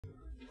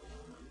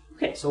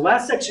Okay, so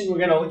last section we're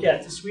going to look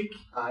at this week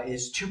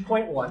is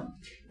 2.1,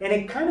 and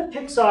it kind of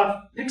picks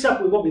up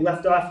with what we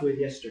left off with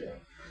yesterday.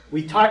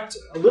 We talked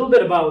a little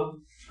bit about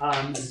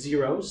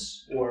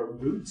zeros or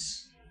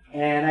roots,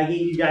 and I gave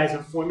you guys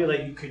a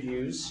formula you could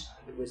use.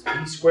 It was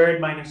b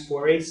squared minus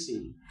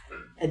 4ac,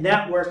 and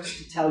that works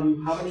to tell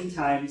you how many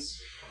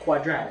times a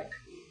quadratic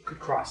could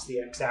cross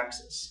the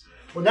x-axis.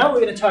 Well, now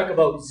we're going to talk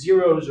about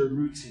zeros or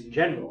roots in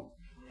general,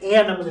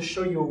 and I'm going to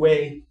show you a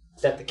way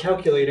that the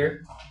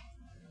calculator,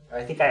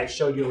 I think I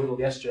showed you a little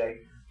yesterday,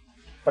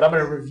 but I'm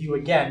going to review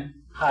again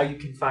how you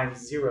can find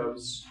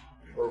zeros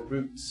or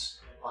roots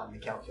on the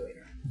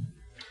calculator.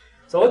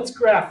 So let's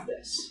graph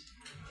this.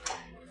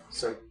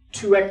 So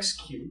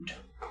 2x cubed.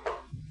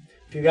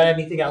 If you got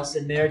anything else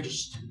in there,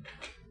 just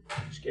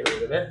get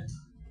rid of it.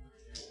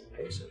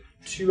 Okay, so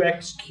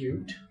 2x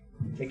cubed.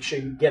 Make sure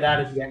you get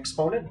out of the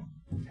exponent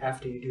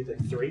after you do the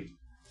 3.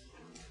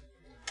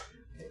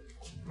 Okay.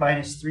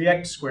 Minus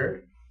 3x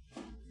squared.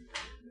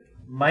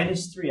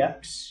 Minus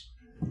 3x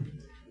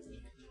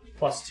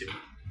plus 2.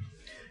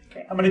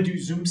 Okay, I'm going to do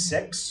zoom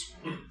 6,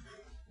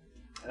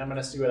 and I'm going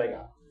to see what I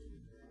got.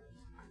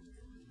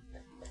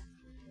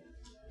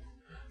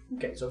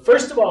 Okay, so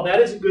first of all, that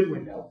is a good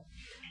window.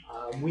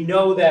 We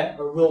know that,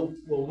 or we'll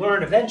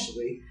learn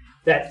eventually,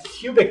 that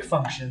cubic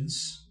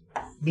functions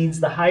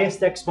means the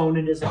highest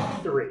exponent is a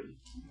 3.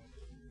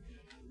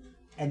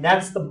 And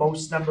that's the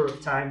most number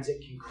of times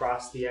it can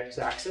cross the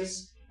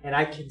x-axis, and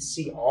I can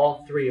see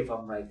all 3 of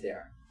them right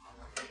there.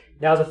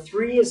 Now, the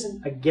 3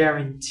 isn't a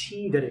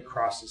guarantee that it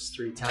crosses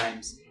 3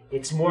 times.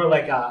 It's more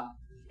like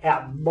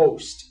at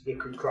most, it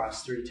could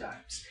cross 3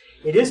 times.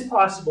 It is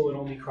possible it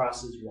only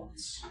crosses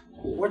once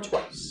or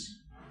twice.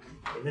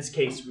 In this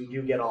case, we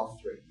do get all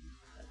 3.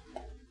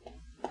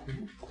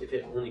 If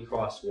it only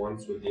crossed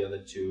once, would the other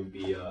 2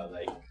 be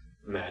like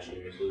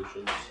imaginary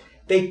solutions?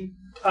 They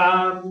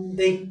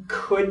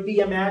could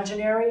be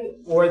imaginary,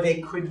 or they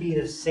could be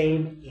the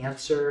same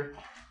answer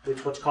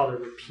with what's called a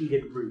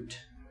repeated root.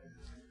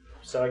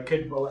 So it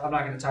could, well, I'm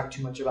not going to talk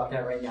too much about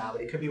that right now,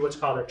 but it could be what's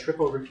called a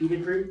triple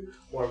repeated root,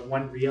 or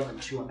 1 real and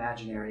 2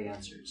 imaginary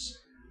answers.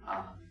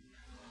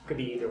 Could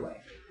be either way.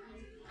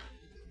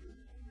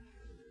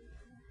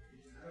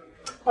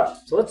 All right,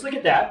 so let's look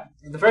at that.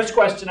 And the first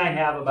question I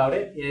have about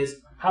it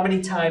is, how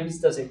many times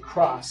does it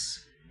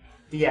cross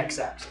the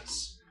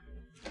x-axis?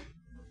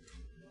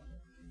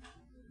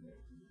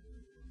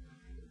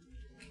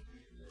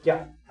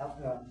 Yeah.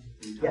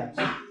 Yeah.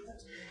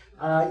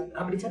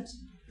 How many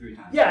times? 3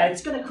 times. Yeah,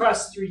 it's going to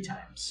cross 3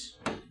 times.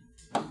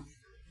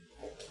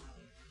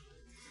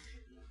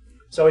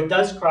 So it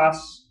does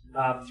cross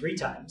 3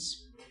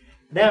 times.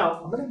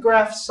 Now, I'm going to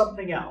graph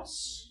something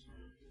else.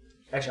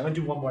 Actually, I'm going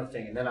to do one more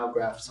thing, and then I'll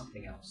graph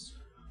something else.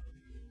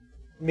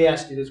 Let me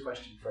ask you this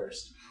question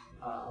first.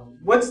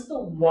 What's the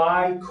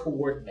y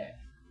coordinate?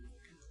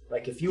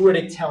 Like if you were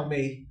to tell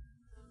me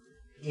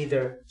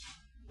either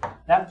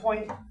that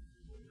point,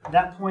 or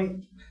that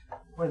point,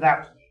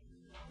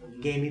 and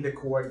you gave me the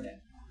coordinate,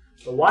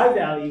 the y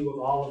value of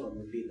all of them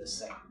would be the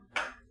same.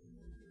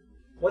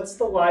 What's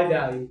the y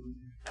value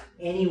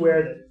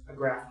anywhere that a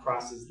graph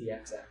crosses the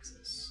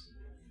x-axis?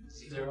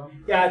 0?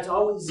 Yeah, it's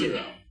always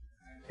 0.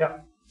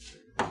 Yep.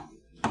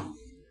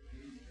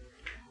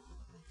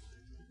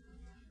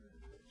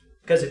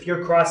 Because if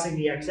you're crossing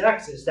the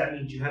x-axis, that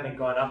means you haven't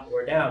gone up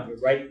or down. You're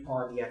right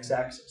on the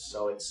x-axis.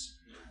 So it's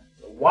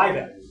the y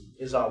value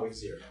is always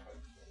 0.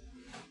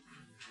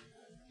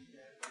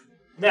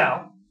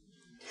 Now,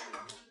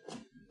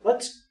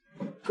 let's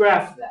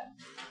graph that.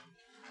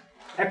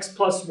 X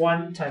plus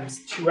 1 times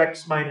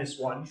 2x minus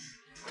 1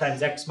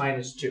 times x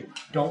minus 2.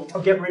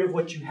 Don't get rid of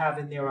what you have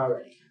in there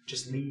already.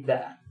 Just leave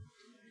that.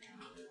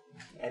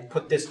 And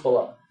put this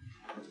below.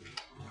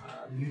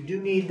 You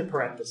do need the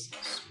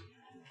parentheses.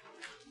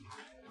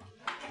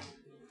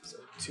 So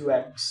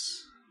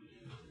 2x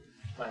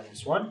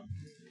minus 1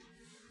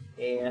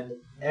 and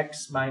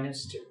x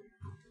minus 2.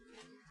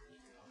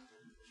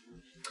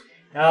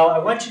 Now, I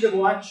want you to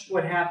watch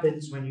what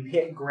happens when you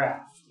hit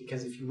graph,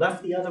 because if you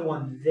left the other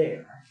one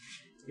there,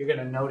 you're going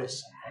to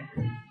notice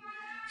something.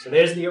 So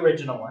there's the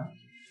original one.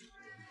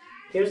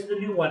 Here's the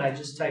new one I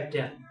just typed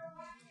in.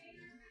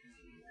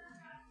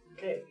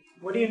 Okay,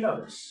 what do you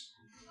notice?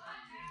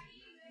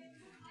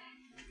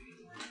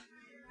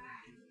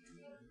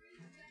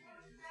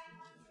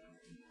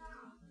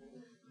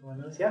 Anyone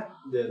notice? Yeah?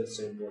 They're the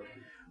same one.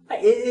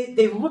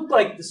 They look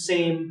like the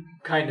same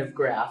kind of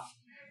graph.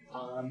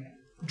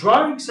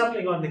 Drawing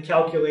something on the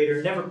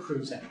calculator never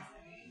proves anything,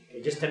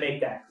 okay, just to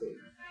make that clear.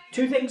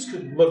 2 things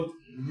could look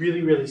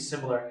really, really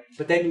similar,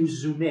 but then you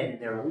zoom in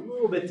and they're a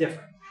little bit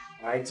different.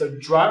 All right, so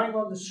drawing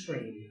on the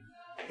screen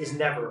is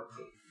never a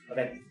proof of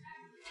anything.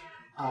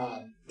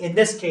 In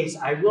this case,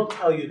 I will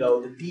tell you,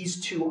 though, that these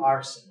 2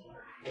 are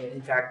similar.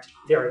 In fact,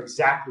 they're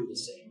exactly the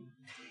same.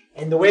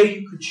 And the way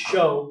you could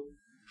show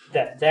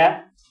that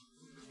that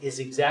is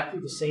exactly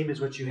the same as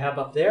what you have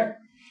up there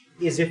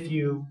is if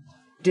you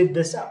did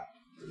this out.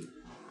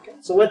 Okay,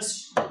 so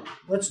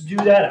let's do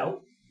that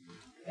out,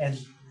 and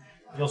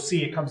you'll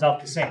see it comes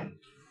out the same.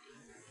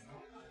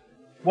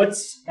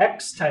 What's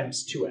x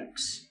times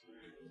 2x?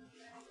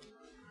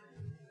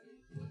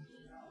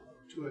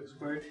 2x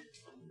squared.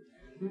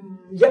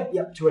 Yep,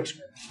 2x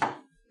squared.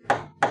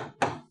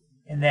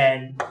 And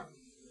then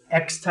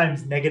x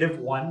times negative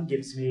 1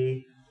 gives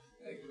me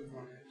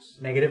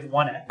negative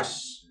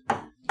 1x.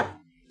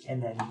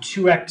 And then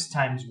 2x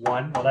times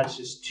 1, well, that's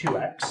just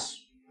 2x.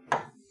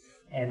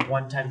 And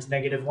 1 times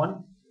negative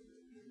 1?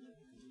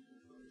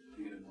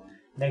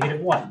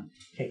 Negative 1.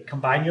 Okay,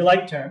 combine your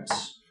like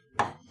terms.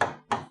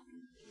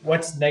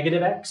 What's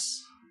negative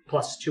x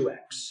plus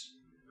 2x?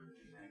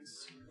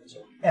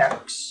 So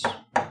x.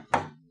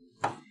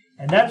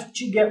 And that's what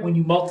you get when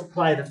you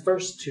multiply the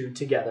first two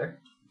together.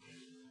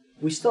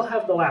 We still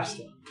have the last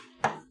one.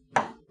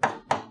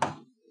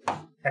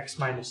 X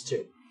minus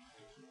 2.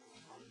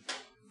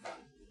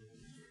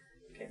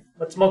 Okay,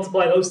 let's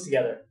multiply those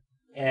together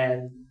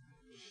and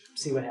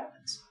see what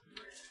happens.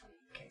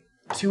 Okay,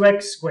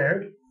 2x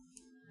squared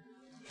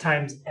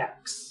times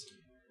x.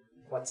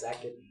 What's that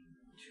give me?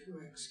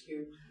 2x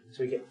cubed.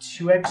 So we get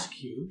 2x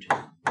cubed.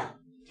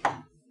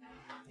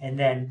 And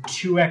then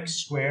 2x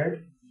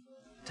squared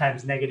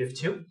times negative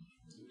 2.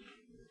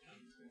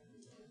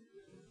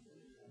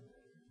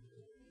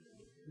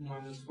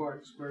 Minus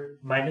 4x squared.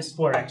 Minus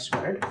 4x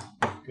squared.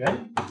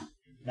 Good.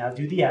 Now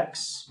do the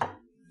x.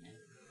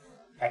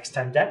 X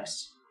times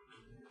x.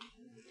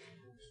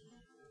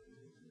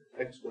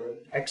 X squared.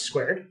 X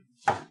squared.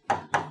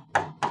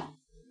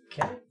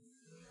 Okay.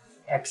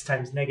 X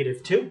times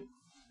negative 2.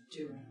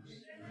 2x.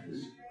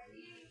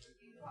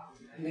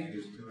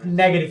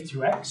 Negative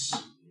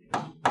 2x.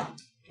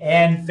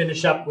 And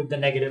finish up with the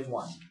negative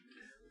 1.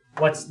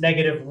 What's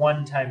negative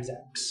 1 times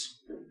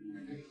x?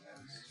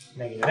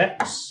 Negative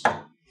x.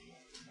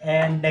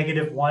 And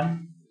negative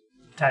 1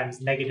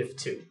 times negative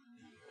 2.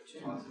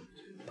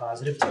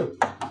 Positive 2.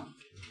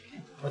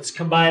 Let's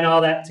combine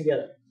all that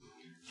together.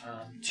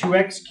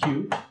 2x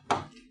cubed.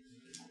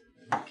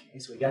 Okay,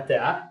 so we got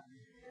that.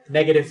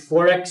 Negative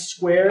 4x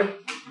squared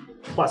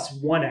plus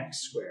 1x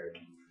squared.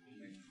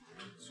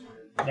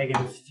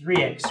 Negative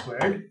 3x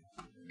squared.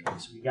 Okay,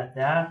 so we got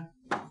that.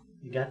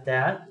 We got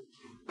that.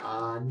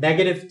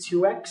 Negative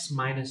 2x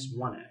minus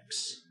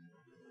 1x.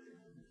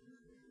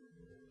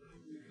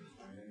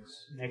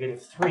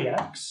 Negative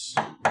 3x.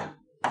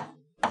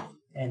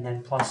 And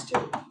then plus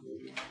 2.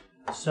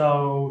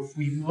 So if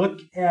we look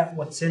at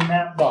what's in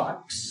that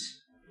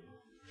box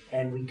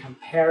and we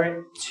compare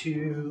it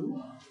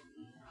to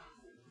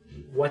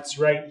what's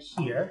right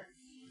here,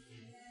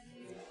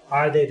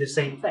 are they the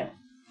same thing?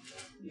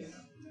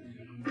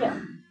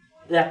 Yeah,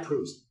 that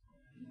proves it.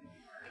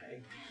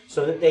 Okay,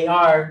 so that they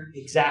are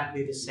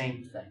exactly the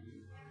same thing.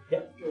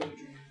 Yep.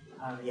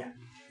 Yeah.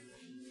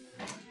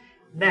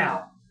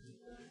 Now,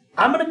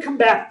 I'm going to come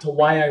back to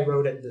why I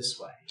wrote it this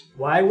way.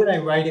 Why would I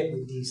write it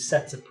with these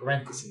sets of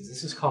parentheses?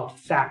 This is called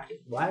factor.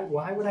 Why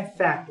would I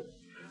factor it?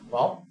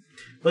 Well,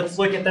 let's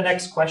look at the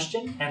next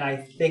question, and I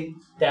think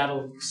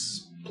that'll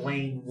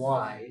explain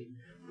why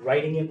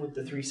writing it with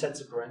the 3 sets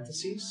of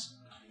parentheses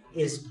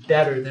is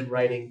better than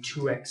writing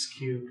 2x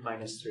cubed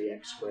minus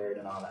 3x squared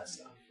and all that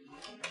stuff.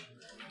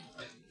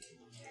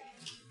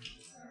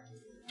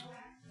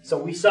 So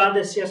we saw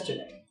this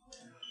yesterday.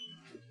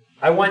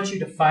 I want you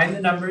to find the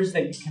numbers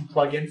that you can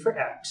plug in for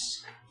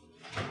x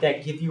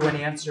that give you an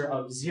answer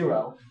of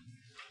 0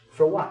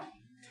 for y.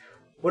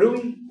 What do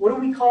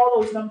we call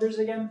those numbers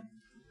again?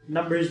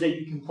 Numbers that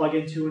you can plug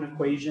into an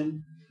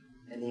equation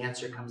and the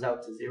answer comes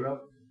out to 0.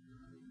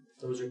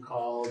 Those are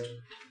called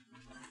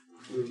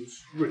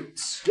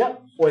roots.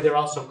 Yep. Or they're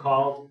also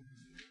called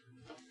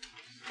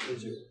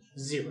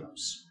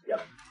zeros.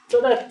 Yep.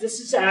 So that this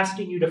is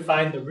asking you to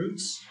find the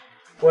roots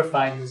or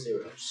find the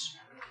zeros.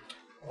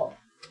 Well,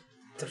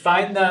 to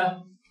find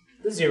the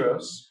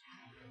zeros,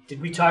 did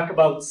we talk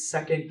about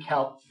second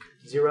calc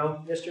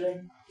 0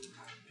 yesterday?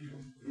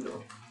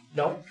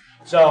 No?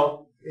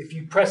 So if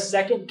you press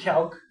second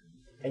calc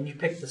and you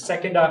pick the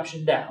second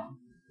option down,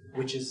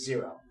 which is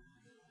 0,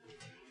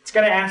 it's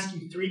going to ask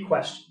you 3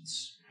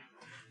 questions.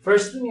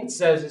 First thing it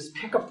says is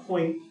pick a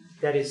point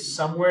that is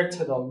somewhere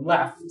to the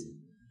left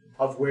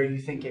of where you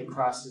think it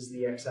crosses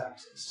the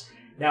x-axis.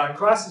 Now it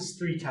crosses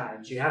 3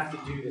 times. You have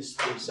to do this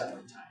 3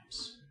 separate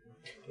times.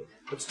 Okay.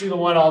 Let's do the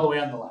one all the way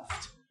on the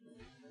left.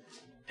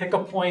 Pick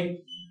a point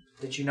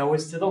that you know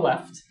is to the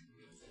left.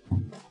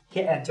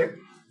 Hit enter.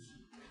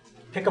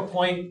 Pick a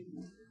point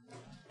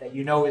that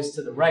you know is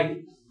to the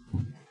right.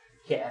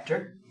 Hit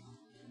enter.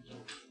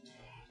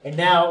 And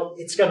now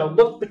it's going to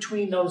look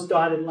between those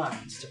dotted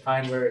lines to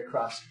find where it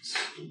crosses.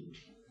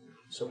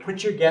 So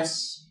put your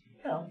guess,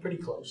 pretty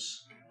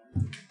close.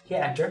 Hit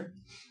enter.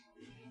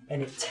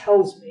 And it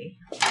tells me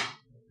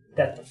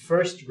that the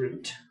first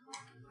root,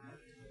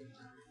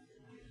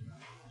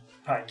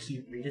 I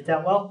can't read it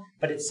that well,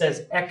 but it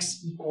says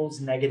x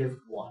equals negative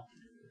 1.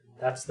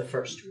 That's the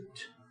first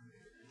root.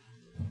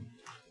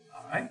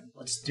 All right,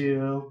 let's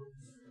do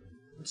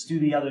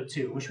the other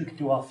 2. Wish we could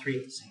do all 3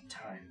 at the same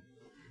time.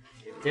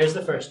 There's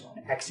the first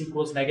one, x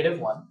equals negative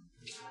 1.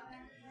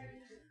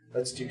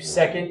 Let's do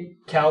second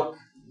calc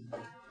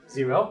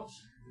 0.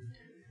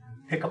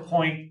 pick a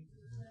point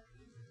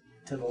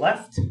to the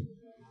left,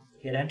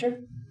 hit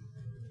enter.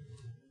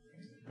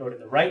 Go to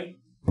the right,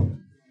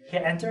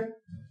 hit enter,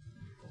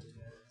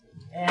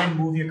 and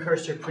move your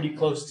cursor pretty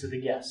close to the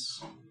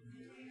guess.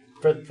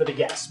 For the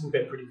guess, move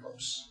it pretty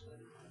close.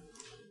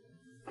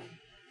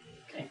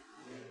 Okay.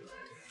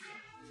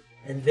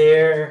 And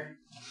there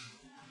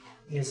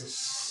is a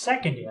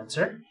second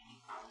answer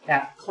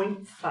at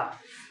 0.5.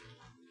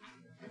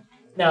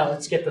 Now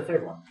let's get the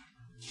third one.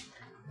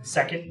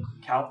 Second,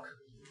 calc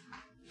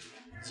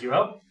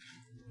 0.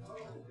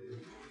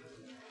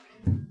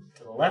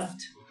 To the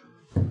left,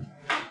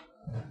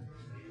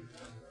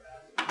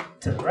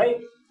 to the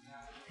right,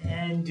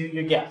 and do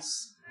your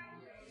guess.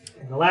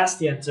 And the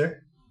last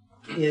answer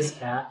is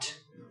at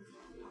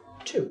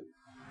 2.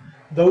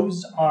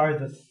 Those are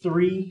the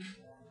 3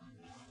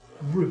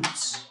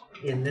 roots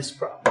in this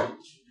problem.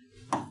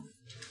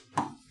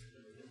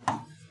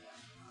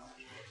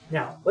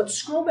 Now, let's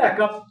scroll back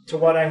up to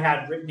what I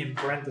had written in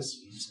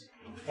parentheses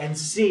and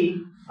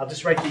see, I'll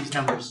just write these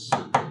numbers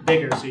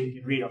bigger so you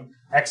can read them.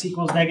 X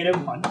equals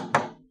 -1,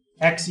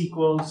 X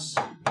equals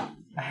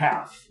a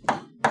half,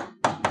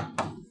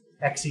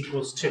 X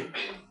equals 2.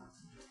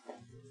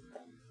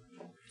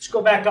 Let's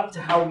go back up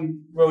to how we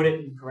wrote it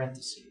in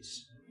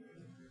parentheses.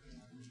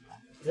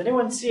 Does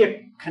anyone see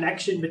a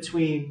connection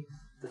between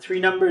the 3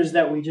 numbers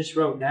that we just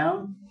wrote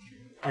down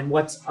and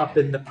what's up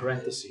in the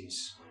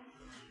parentheses?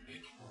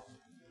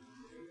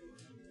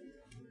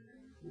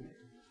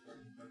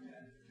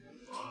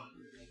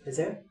 Is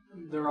there?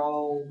 They're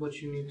all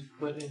what you need to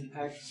put in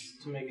X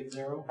to make it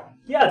 0.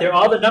 Yeah, they're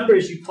all the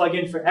numbers you plug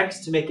in for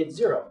X to make it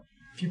 0.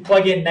 If you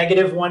plug in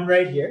 -1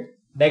 right here,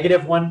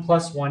 -1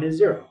 plus 1 is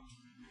 0.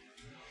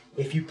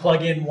 If you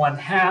plug in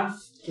 1/2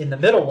 in the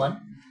middle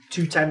one,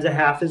 2 times a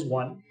half is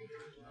 1.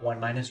 1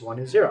 minus 1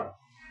 is 0.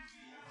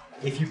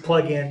 If you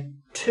plug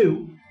in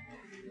 2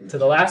 to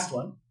the last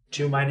one,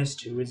 2 minus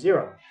 2 is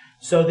 0.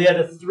 So they are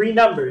the 3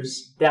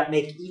 numbers that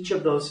make each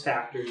of those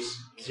factors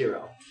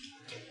 0.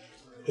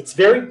 It's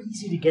very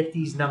easy to get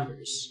these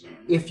numbers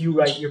if you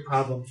write your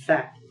problem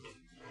factored.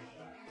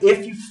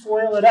 If you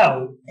FOIL it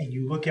out and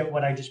you look at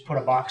what I just put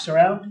a box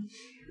around,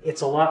 it's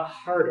a lot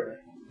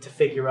harder to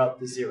figure out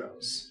the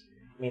zeros.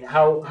 I mean,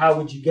 how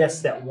would you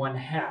guess that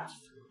 1/2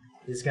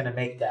 is going to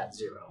make that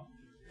 0?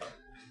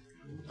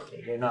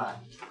 Okay, you're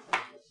not.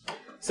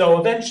 So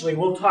eventually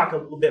we'll talk a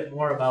little bit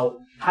more about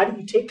how do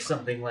you take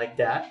something like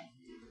that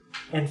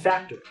and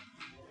factor it.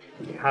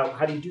 Okay,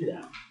 how do you do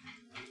that?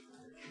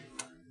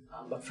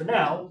 But for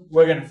now,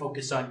 we're going to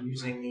focus on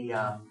using the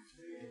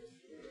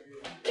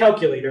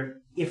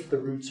calculator if the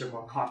roots are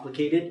more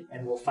complicated,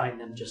 and we'll find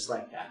them just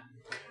like that.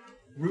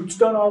 Roots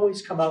don't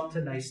always come out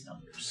to nice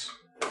numbers.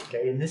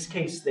 Okay, in this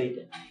case, they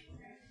did.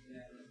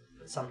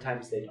 But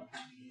sometimes they don't.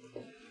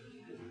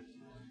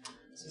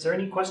 So is there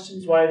any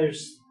questions why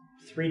there's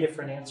 3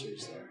 different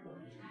answers there?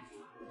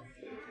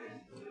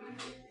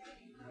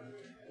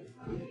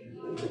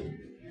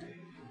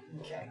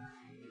 Okay.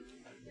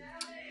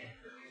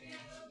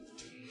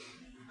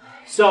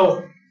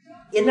 So,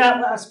 in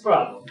that last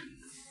problem,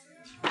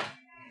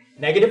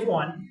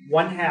 -1,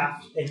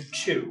 1/2, and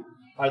 2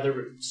 are the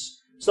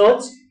roots. So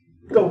let's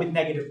go with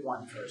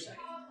 -1 for a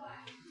second.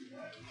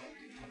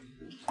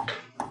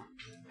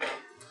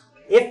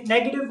 If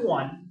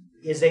 -1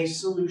 is a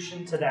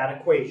solution to that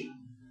equation,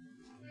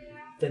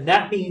 then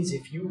that means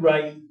if you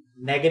write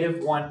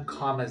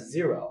 -1,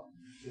 0,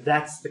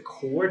 that's the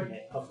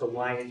coordinate of the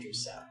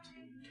y-intercept.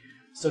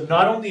 So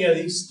not only are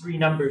these 3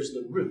 numbers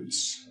the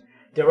roots,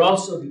 they're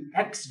also the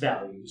x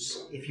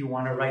values if you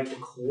want to write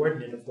the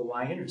coordinate of the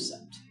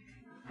y-intercept.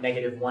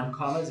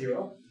 -1,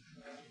 0,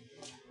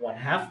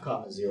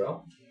 1/2,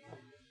 0,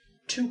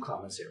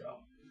 2, 0.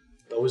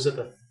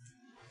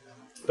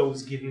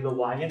 Those give you the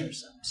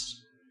y-intercepts.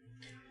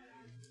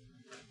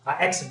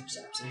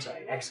 X-intercepts, I'm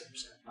sorry,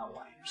 x-intercept, not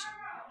y-intercept.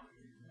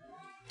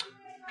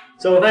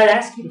 So if I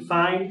ask you to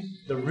find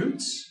the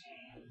roots,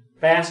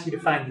 if I ask you to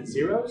find the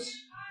zeros,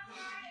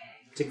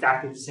 it's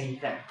exactly the same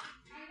thing.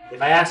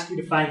 If I ask you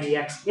to find the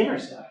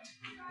x-intercept,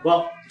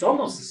 well, it's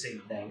almost the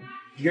same thing.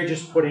 You're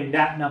just putting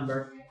that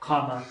number,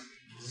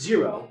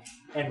 0,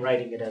 and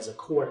writing it as a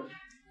coordinate.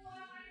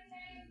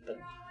 But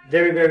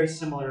very, very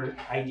similar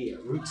idea.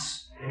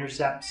 Roots,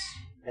 intercepts,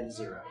 and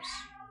zeros.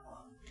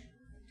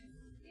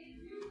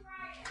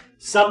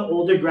 Some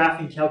older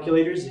graphing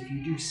calculators, if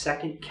you do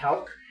second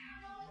calc,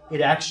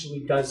 it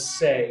actually does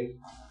say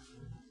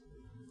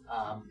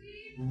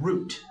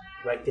root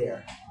right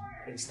there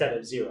instead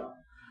of 0.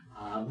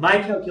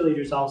 My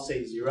calculators all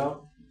say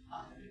 0,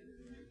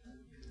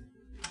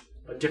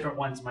 but different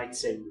ones might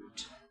say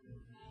root.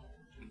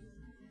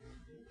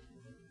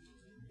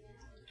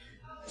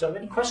 So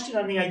any question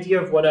on the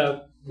idea of what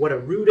a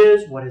root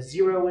is, what a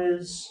 0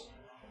 is,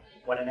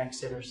 what an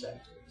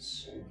x-intercept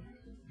is?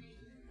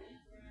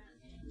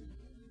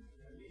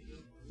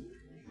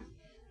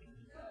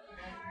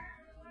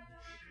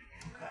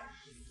 Okay.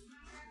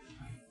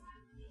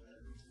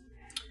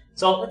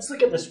 So let's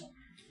look at this one.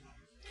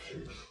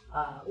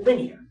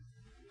 Linear.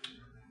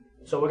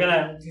 So we're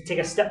going to take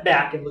a step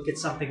back and look at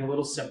something a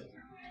little simpler.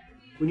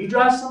 When you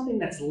draw something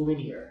that's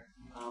linear,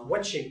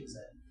 what shape is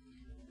it?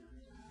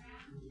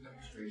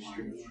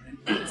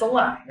 It's a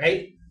line,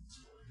 right?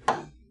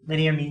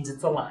 Linear means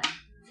it's a line.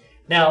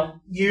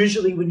 Now,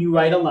 usually when you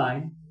write a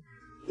line,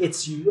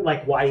 it's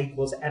like y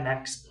equals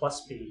mx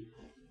plus b.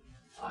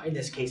 In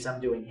this case,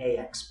 I'm doing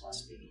ax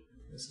plus b.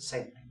 It's the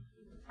same thing.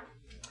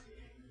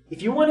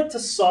 If you wanted to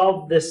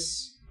solve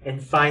this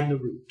and find the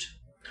root,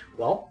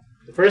 well,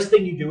 the first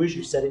thing you do is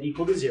you set it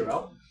equal to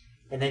 0,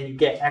 and then you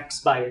get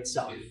x by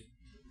itself.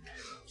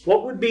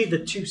 What would be the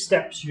 2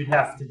 steps you'd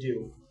have to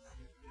do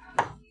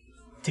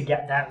to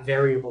get that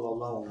variable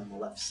alone on the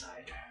left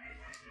side?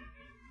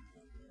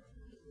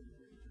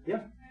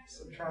 Yeah?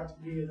 Subtract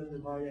b and then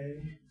divide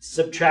a.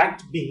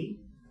 Subtract b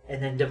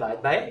and then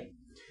divide by a.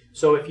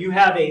 So if you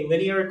have a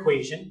linear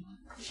equation,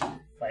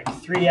 like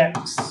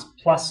 3x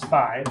plus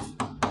 5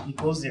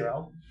 equals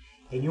 0,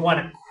 and you want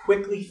to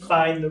quickly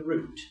find the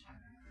root,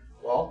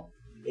 well,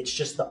 it's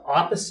just the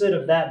opposite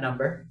of that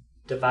number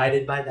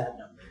divided by that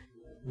number.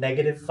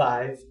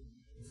 -5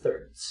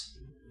 thirds.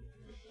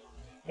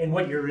 And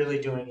what you're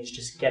really doing is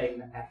just getting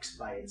the x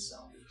by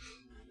itself.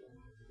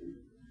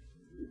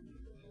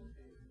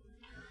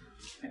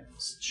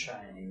 Let's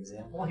try an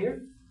example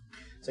here.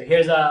 So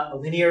here's a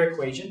linear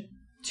equation.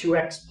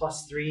 2x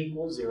plus 3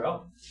 equals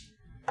 0.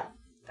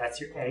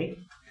 That's your a.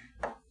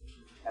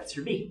 That's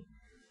your b.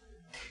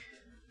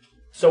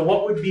 So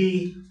what would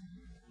be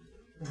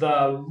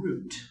the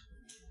root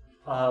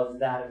of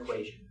that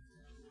equation?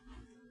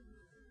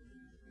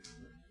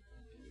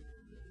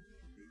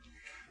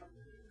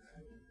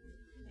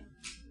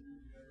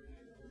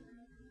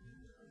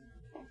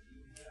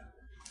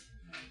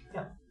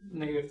 Yeah.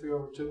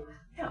 -3/2.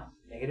 Yeah,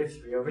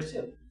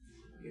 -3/2.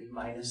 You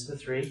minus the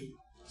 3,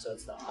 so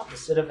it's the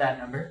opposite of that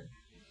number,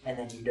 and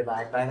then you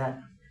divide by that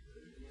number.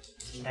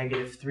 So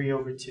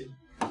 -3/2.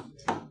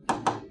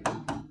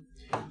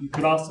 You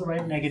could also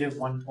write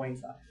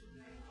 -1.5.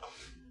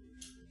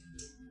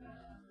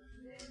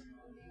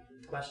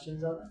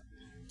 Questions on that?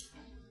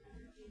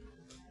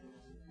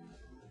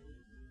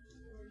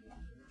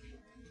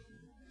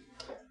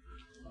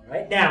 All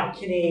right, now,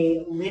 can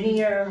a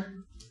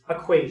linear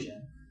equation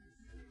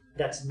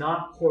that's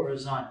not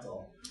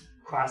horizontal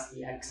cross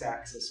the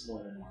x-axis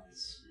more than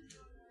once?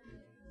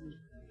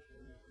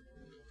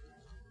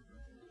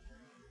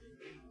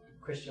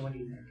 Christian, what do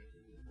you think?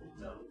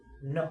 No.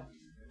 No.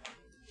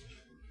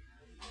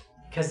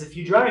 Because if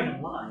you're drawing a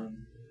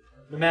line,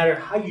 no matter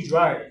how you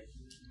draw it,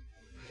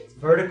 it's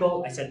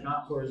vertical, I said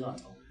not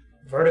horizontal,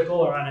 vertical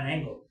or on an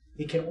angle,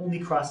 it can only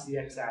cross the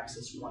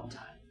x-axis one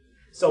time.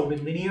 So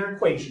with linear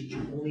equations,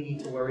 you only need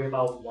to worry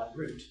about one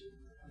root.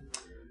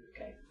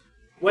 Okay.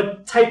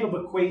 What type of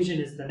equation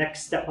is the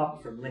next step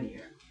up from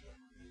linear?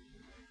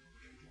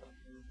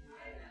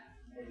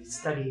 We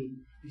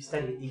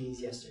studied these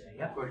yesterday,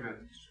 yeah?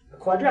 Quadratic. A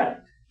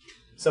quadratic.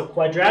 So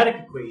quadratic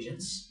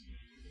equations,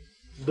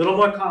 a little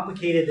more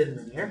complicated than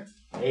linear.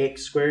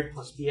 Ax squared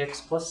plus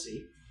bx plus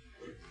c.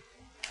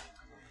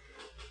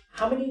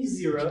 How many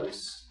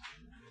zeros,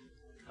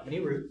 how many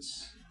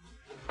roots,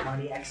 how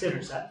many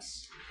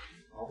x-intercepts,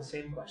 all the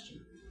same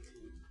question,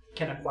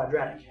 can a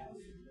quadratic have?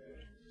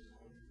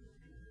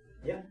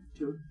 Yeah,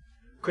 2.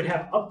 Could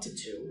have up to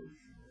 2.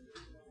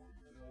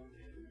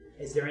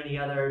 Is there any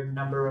other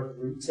number of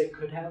roots it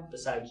could have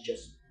besides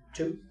just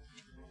 2?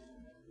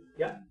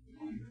 Yeah.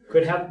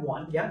 Could have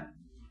 1, yeah.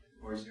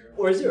 Or 0.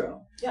 Or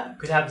 0. Yeah.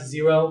 Could have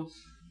 0,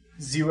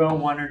 0,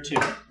 1, or 2.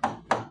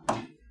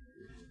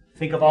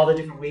 Think of all the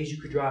different ways you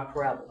could draw a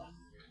parabola.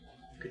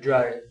 You could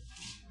draw it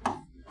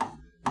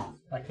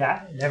like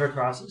that, it never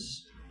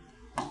crosses.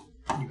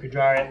 You could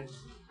draw it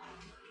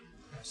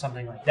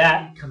something like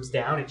that, it comes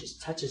down, it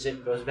just touches it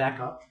and goes back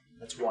up.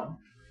 That's 1.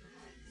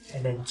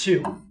 And then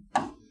 2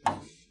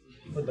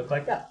 would look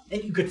like that.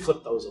 And you could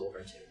flip those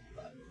over too.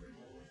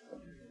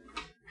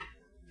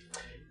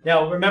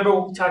 Now, remember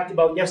what we talked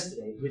about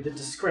yesterday with the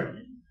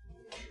discriminant.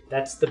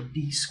 That's the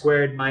b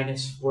squared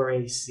minus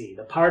 4ac.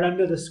 The part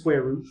under the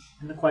square root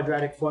in the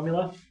quadratic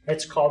formula,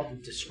 that's called the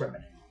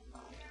discriminant.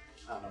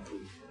 I don't know if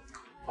we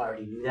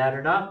already knew that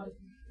or not, but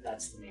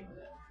that's the name of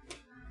it.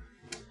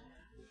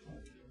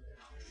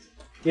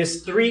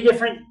 There's 3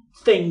 different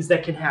things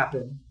that can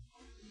happen.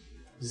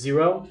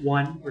 0,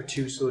 1, or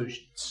 2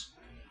 solutions.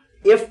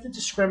 If the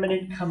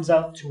discriminant comes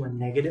out to a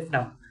negative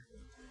number,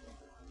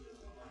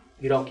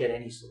 you don't get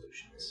any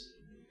solutions.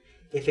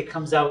 If it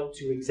comes out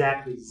to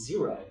exactly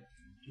 0,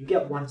 you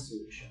get 1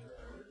 solution.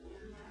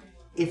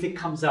 If it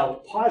comes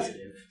out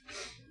positive,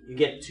 you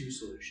get 2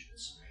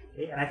 solutions.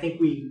 Okay? And I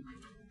think we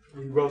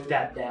wrote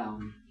that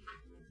down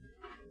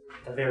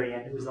at the very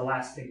end. It was the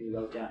last thing we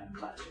wrote down in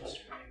class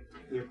yesterday.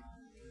 Yep.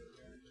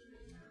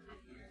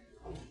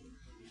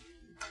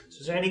 So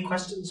is there any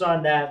questions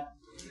on that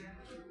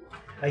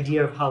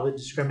idea of how the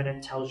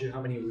discriminant tells you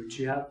how many roots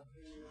you have?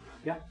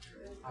 Yeah?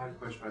 I have a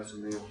question about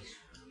something else.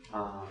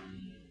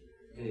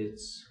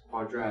 It's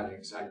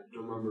quadratics. I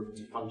don't remember if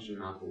it's a function or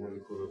not, but when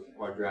the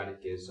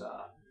quadratic is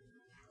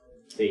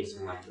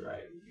facing left or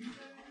right.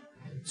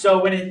 So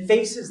when it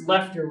faces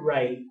left or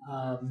right,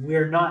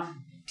 we're not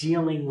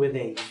dealing with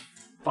a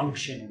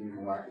function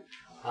anymore.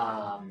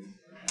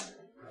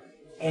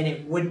 And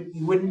you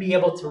wouldn't be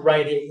able to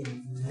write it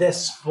in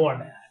this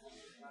format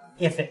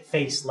if it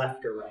faced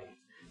left or right.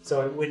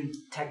 So it wouldn't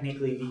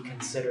technically be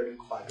considered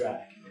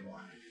quadratic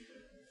anymore.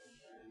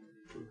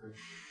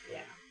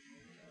 Yeah.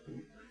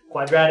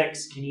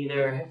 Quadratics can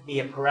either be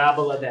a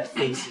parabola that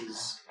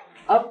faces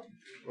up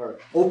or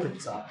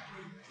opens up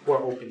or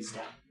opens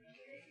down.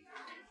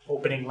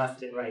 Opening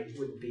left and right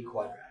wouldn't be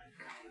quadratic.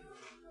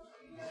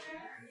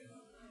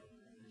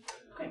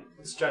 Okay,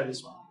 let's try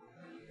this one.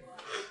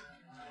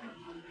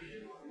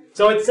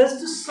 So it says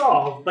to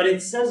solve, but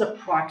it says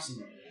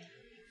approximate.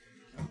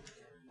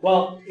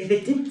 Well, if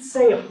it didn't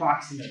say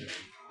approximate,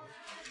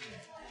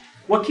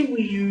 what can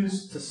we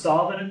use to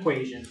solve an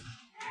equation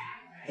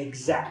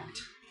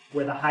exact,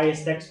 where the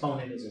highest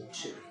exponent is a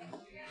 2?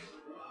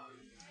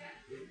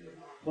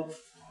 What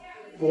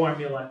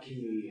formula can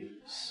you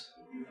use?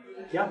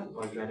 Yeah?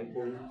 Quadratic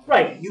formula?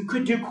 Right, you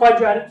could do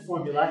quadratic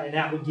formula, and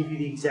that would give you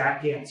the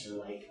exact answer,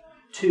 like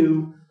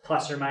 2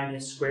 plus or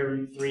minus square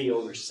root 3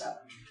 over 7,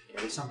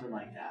 okay, something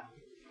like that.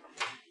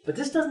 But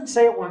this doesn't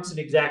say it wants an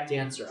exact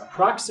answer.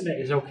 Approximate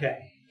is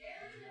okay.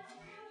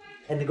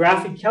 And the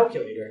graphing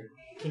calculator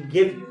can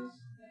give you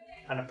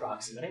an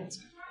approximate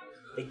answer.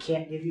 It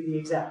can't give you the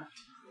exact,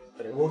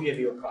 but it will give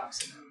you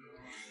approximate.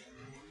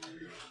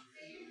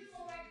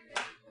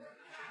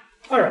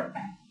 All right,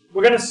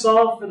 we're going to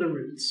solve for the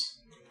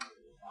roots.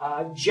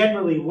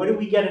 Generally, what do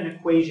we get an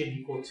equation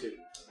equal to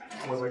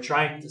when we're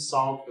trying to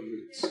solve for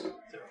roots?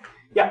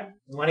 Yeah,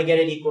 we want to get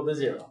it equal to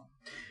 0.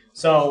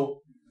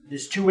 So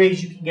there's two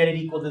ways you can get it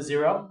equal to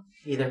 0.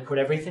 Either put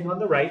everything on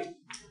the right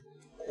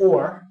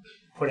or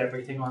put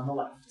everything on the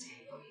left.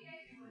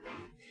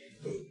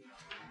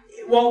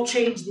 It won't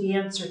change the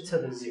answer to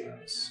the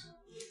zeros.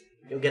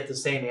 You'll get the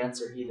same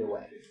answer either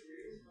way.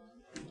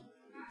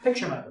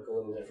 Picture might look a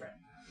little different,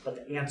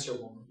 but the answer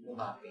will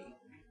not be.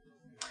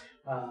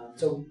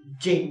 So,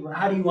 Jane,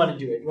 how do you want to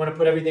do it? You want to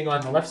put everything on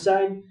the left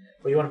side,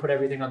 or you want to put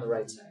everything on the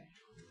right side?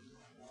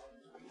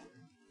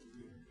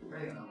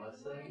 Right on the left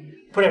side.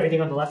 Put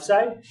everything on the left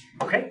side?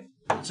 Okay.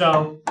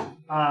 So,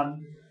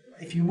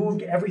 if you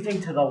moved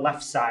everything to the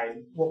left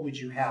side, what would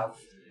you have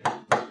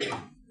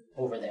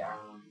over there?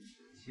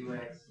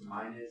 2x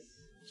minus,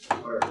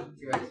 or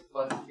 2x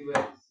plus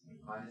 2x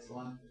minus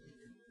 1.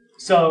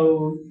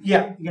 So,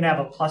 yeah, you're going to have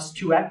a plus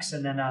 2x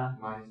and then a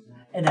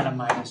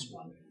Minus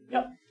 1. -1.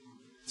 Yep.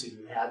 So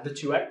you add the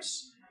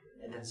 2x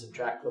and then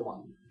subtract the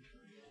 1.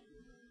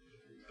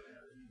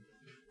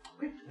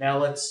 Okay. Now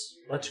let's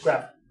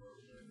graph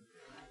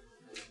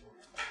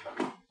it.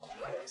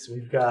 Okay, so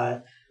we've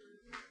got,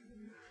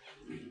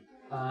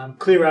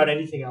 clear out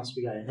anything else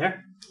we got in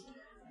there.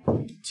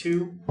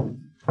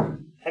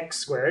 2x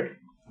squared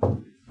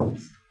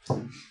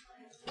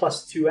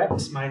plus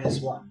 2x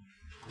minus 1.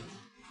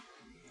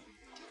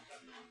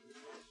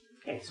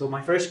 Okay, so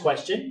my first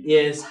question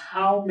is,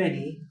 how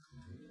many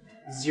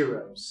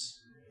zeros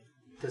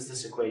does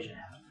this equation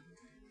have?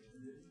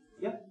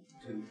 Yep.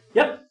 2.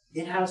 Yep,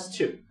 it has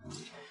 2.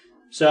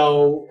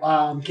 So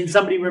can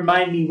somebody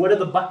remind me, what are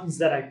the buttons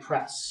that I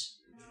press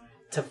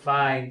to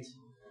find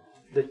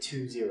the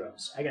 2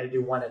 zeros? I got to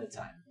do one at a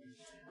time.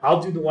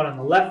 I'll do the one on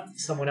the left.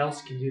 Someone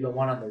else can do the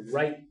one on the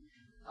right.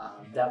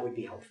 That would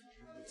be helpful.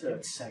 So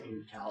it's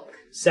second calc.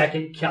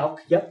 Second calc,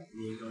 yep.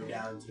 And you go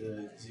down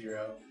to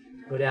 0.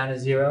 Go down to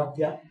 0,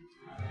 yep.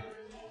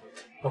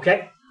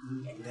 Okay.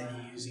 And then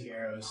you use the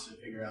arrows to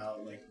figure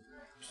out, like,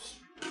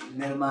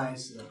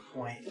 minimize the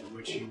point at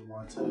which you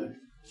want to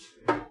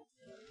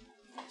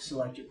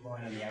select your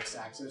point on the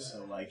x-axis.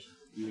 So, like,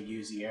 you would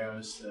use the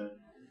arrows to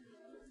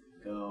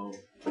go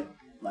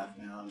left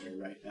bound or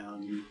right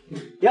bound.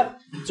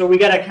 Yep. So we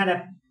got to kind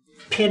of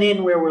pin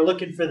in where we're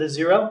looking for the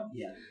 0.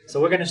 Yeah. So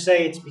we're going to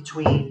say it's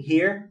between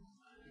here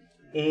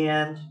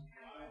and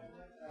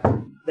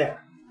there.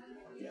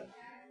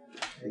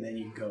 And then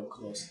you go as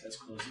close as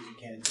you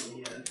can to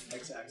the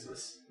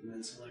x-axis, and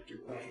then select your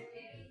point.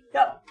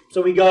 Yep.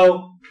 So we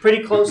go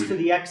pretty close to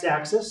the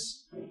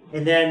x-axis,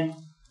 and then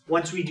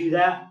once we do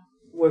that,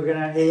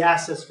 it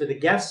asks us for the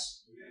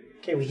guess.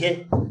 Okay, we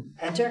hit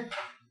enter,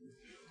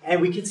 and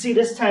we can see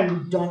this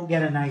time we don't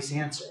get a nice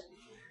answer.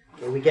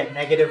 Okay, we get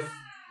negative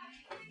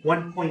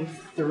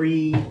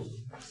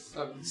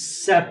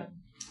 1.37.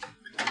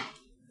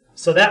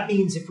 So that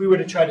means if we were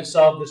to try to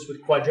solve this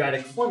with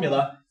quadratic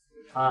formula,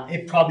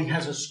 it probably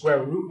has a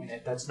square root in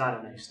it. That's not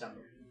a nice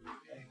number.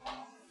 Okay.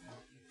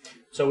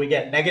 So we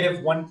get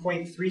negative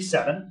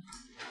 1.37.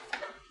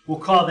 We'll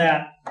call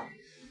that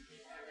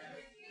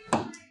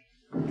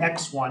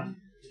x1.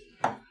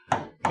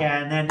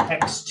 And then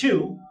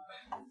x2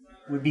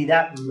 would be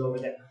that root over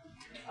there.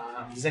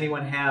 Does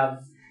anyone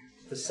have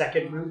the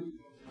second root?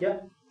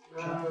 Yep.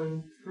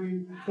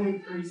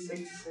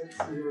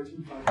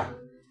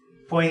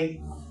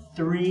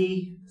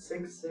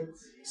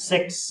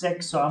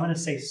 3.366. So I'm going to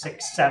say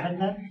 67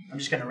 then. I'm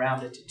just going to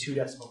round it to 2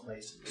 decimal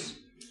places.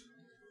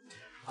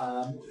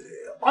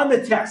 On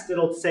the test,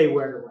 it'll say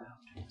where to round.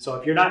 So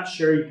if you're not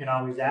sure, you can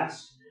always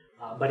ask.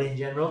 But in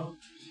general,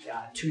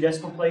 2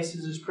 decimal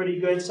places is pretty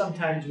good.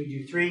 Sometimes we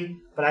do 3,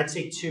 but I'd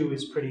say 2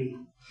 is pretty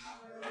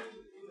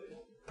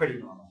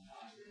normal.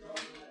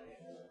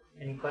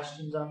 Any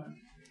questions on that?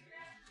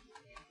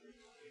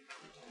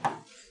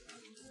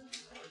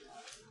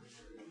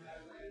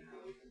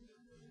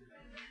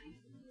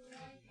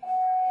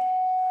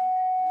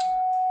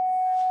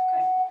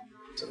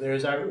 So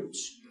there's our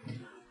roots.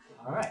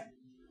 All right.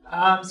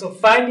 So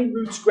finding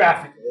roots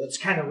graphically. Let's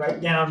kind of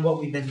write down what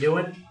we've been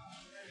doing.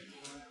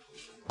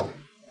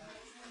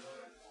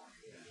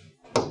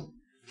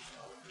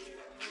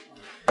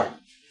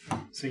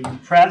 So you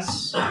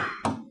press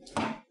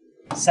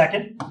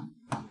second,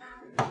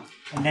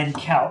 and then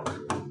calc,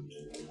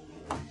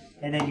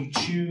 and then you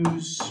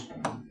choose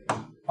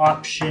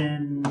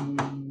option.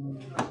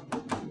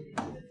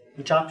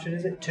 Which option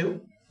is it? 2?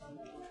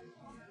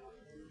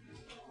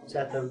 Is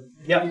that the,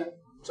 yep,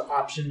 so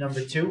option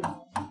number 2.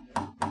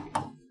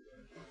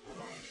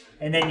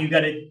 And then you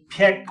got to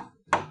pick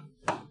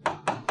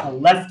a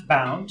left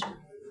bound.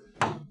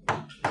 I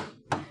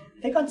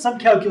think on some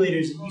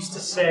calculators it used to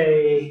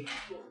say,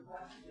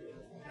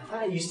 I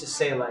thought it used to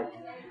say like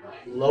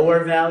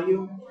lower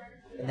value,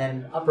 and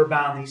then upper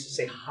bound they used to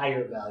say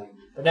higher value.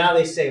 But now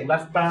they say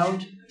left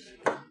bound,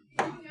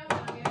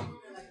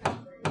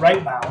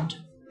 right bound,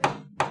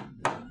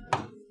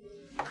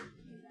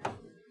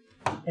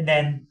 and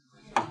then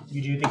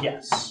you do the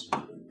guess.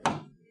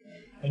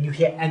 And you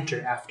hit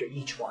enter after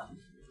each one.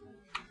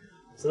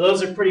 So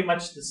those are pretty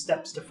much the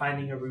steps to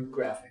finding a root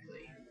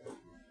graphically.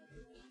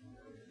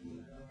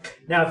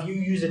 Now if you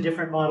use a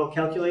different model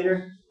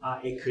calculator,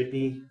 it could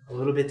be a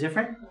little bit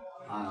different.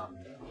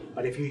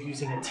 But if you're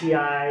using a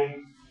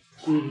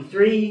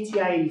TI-83,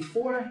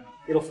 TI-84,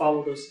 it'll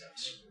follow those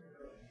steps.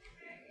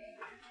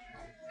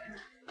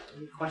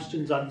 Any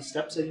questions on the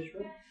steps I just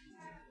read?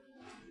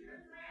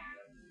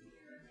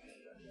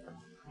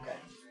 Okay.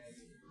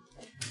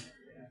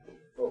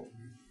 Oh.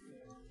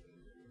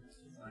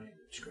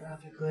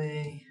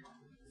 Graphically.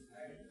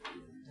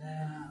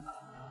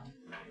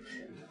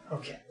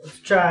 Okay, let's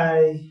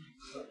try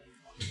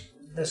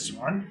this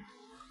one.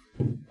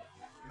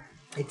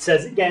 It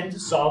says again to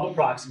solve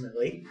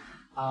approximately.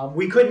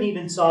 We couldn't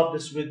even solve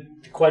this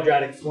with the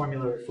quadratic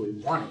formula if we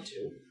wanted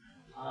to.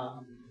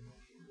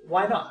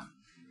 Why not?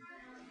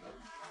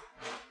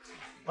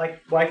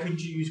 Like, why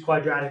couldn't you use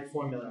quadratic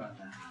formula on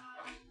that?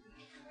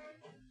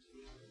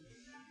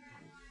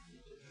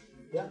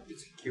 Yeah,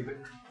 It's a cubic.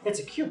 it's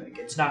a cubic.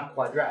 It's not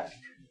quadratic.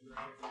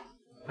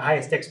 The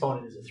highest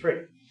exponent is a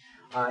 3.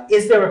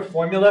 Is there a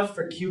formula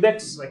for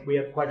cubics? Like we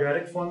have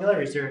quadratic formula,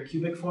 or is there a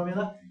cubic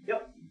formula?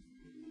 Yep.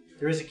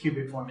 There is a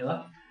cubic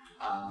formula.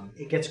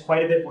 It gets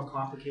quite a bit more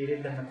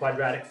complicated than the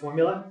quadratic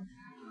formula.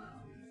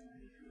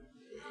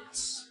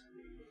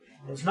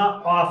 It's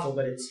not awful,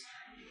 but it's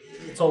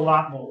a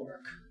lot more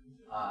work.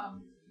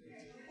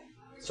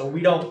 So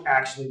we don't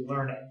actually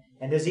learn it.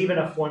 And there's even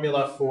a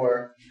formula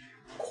for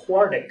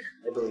quartic,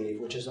 I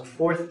believe, which is a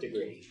 4th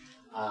degree.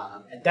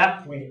 At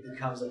that point, it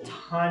becomes a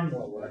ton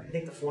more work. I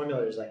think the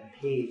formula is like a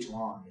page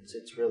long.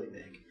 It's really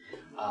big.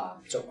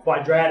 So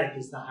quadratic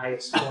is the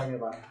highest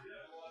formula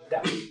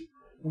that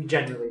we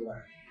generally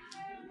learn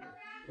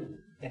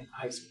in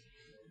high school.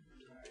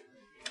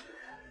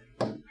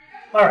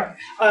 All right.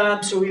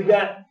 So we've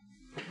got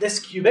this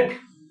cubic.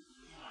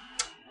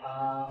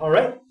 All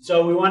right.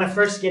 So we want to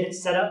first get it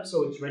set up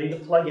so it's ready to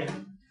plug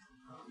in.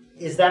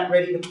 Is that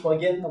ready to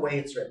plug in the way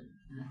it's written?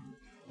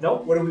 No.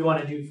 What do we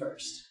want to do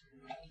first?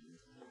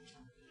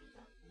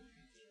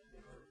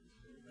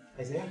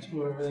 Isaiah? Just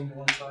move everything to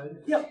one side.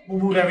 Yep, we'll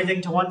move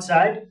everything to one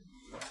side.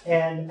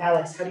 And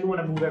Alex, how do you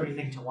want to move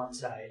everything to one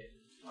side?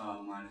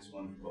 -1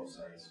 for both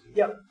sides.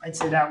 Yep, I'd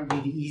say that would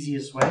be the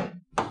easiest way.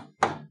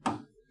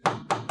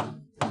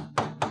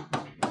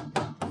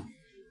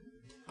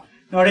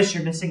 Notice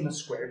you're missing the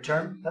squared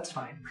term. That's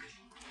fine.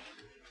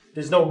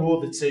 There's no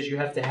rule that says you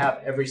have to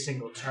have every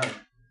single term.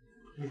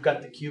 You've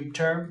got the cube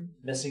term,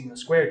 missing the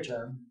squared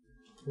term,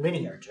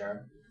 linear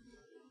term,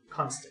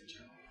 constant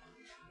term.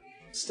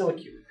 Still a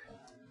cubic.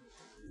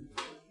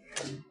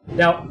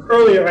 Now,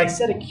 earlier I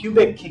said a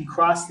cubic can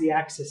cross the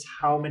axis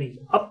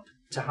up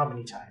to how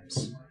many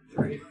times?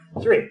 3.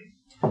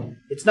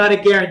 It's not a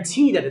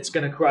guarantee that it's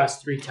going to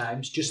cross 3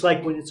 times. Just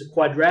like when it's a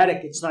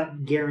quadratic, it's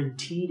not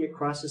guaranteed it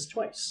crosses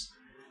twice.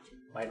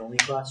 It might only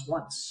cross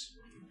once.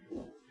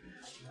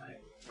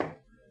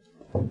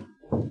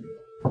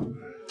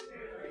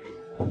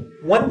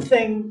 One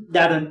thing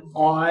that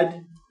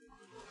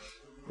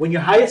when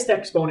your highest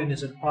exponent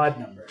is an odd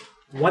number,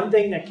 one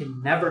thing that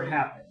can never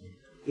happen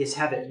is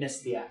have it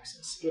miss the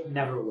axis. It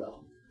never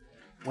will.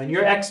 When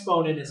your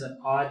exponent is an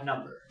odd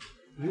number,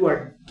 you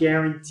are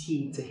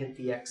guaranteed to hit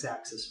the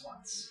x-axis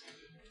once.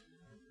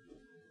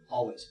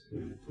 Always.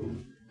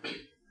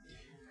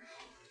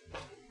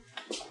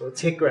 So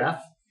let's hit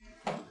graph.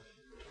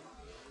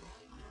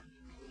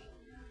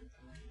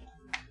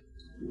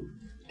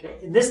 Okay,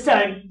 and this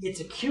time it's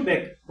a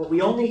cubic, but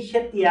we only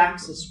hit the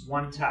axis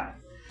one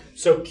time.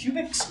 So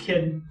cubics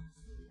can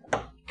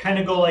kind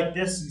of go like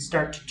this and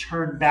start to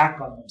turn back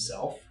on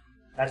themselves.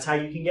 That's how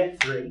you can get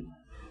 3.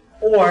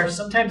 Or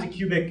sometimes a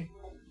cubic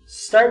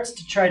starts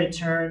to try to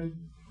turn,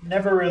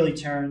 never really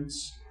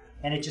turns,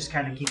 and it just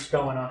kind of keeps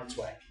going on its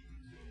way.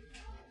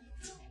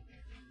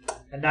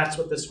 And that's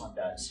what this one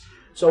does.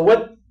 So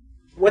what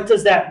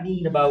does that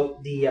mean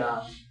about the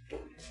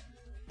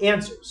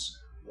answers?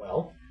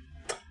 Well,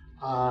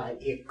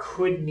 it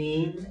could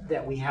mean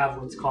that we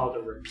have what's called a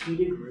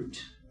repeated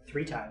root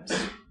 3 times.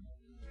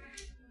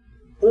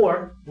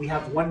 Or we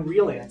have one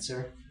real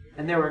answer,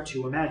 and there are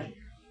 2 imaginary.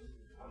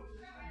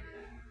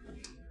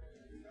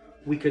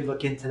 We could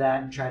look into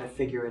that and try to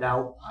figure it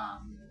out.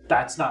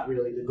 That's not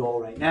really the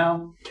goal right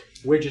now.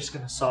 We're just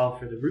going to solve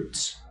for the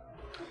roots.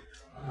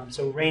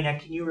 So Raina,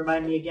 can you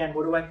remind me again,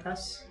 what do I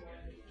press?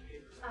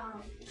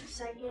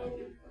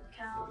 Second,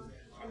 count,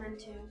 and then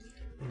 2.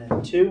 And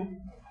then 2.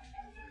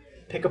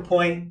 Pick a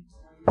point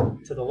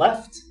to the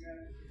left.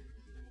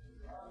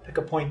 Pick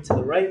a point to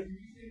the right.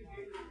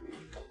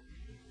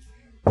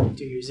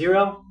 Do your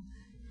 0.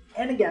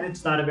 And again,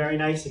 it's not a very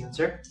nice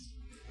answer.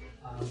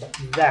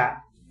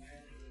 That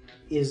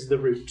is the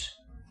root.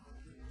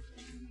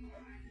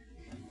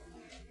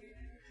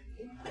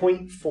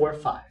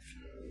 0.45.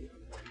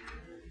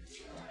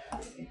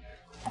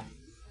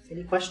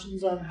 Any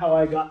questions on how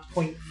I got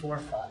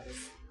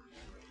 0.45?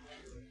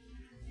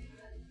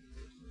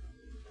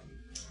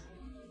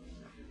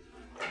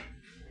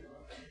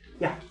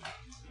 Yeah.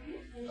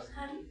 I just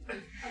had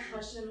a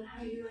question on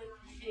how you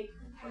take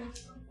the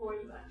points before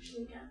you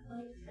actually get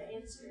the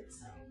answer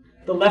itself.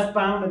 The left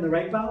bound and the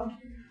right bound?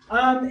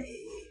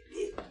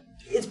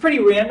 It's pretty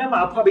random.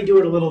 I'll probably do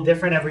it a little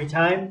different every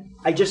time.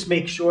 I just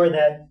make sure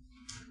that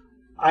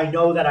I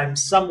know that I'm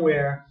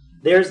somewhere.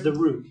 There's the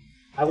root.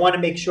 I want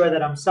to make sure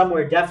that I'm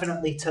somewhere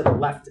definitely to the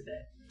left of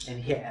it and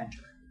hit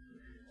enter.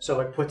 So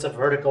it puts a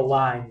vertical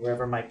line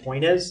wherever my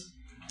point is.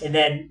 And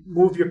then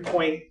move your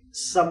point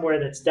somewhere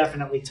that's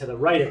definitely to the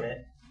right of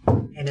it,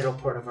 and it'll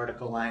put a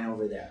vertical line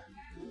over there.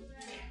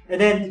 And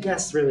then the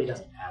guess really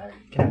doesn't matter.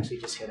 You can actually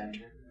just hit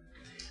enter.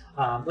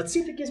 Let's see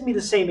if it gives me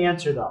the same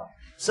answer though.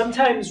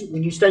 Sometimes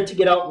when you start to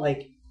get out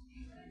like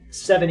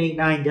 7, 8,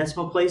 9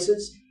 decimal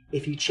places,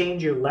 if you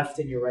change your left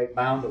and your right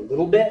bound a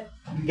little bit,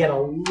 you get a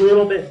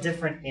little bit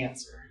different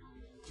answer.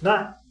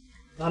 Not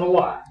a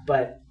lot,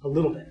 but a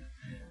little bit.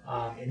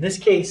 In this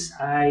case,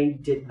 I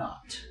did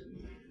not.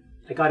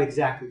 I got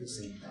exactly the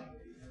same thing.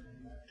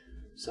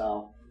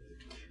 So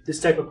this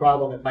type of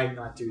problem, it might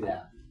not do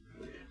that.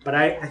 But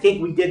I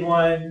think we did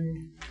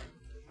one,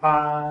 it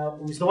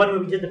was the one where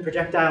we did the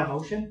projectile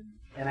motion,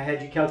 and I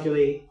had you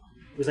calculate,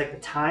 it was like the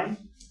time,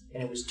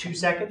 and it was 2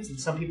 seconds, and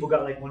some people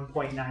got like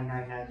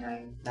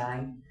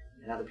 1.99999,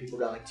 and other people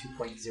got like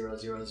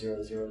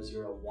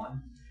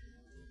 2.000001.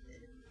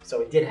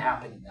 So it did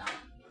happen in that one,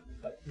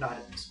 but not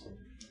in this one.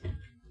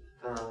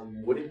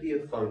 Would it be a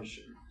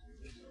function?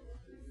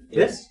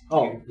 This?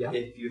 Oh, yeah.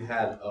 If you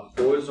had a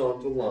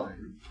horizontal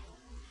line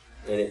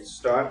and it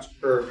starts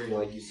curving,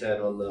 like you said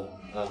on the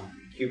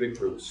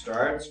cubic root,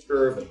 starts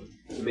curving.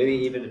 So maybe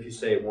even if you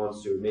say it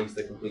wants to, it makes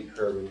the complete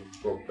curve and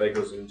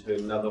goes into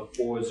another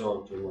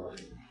horizontal line.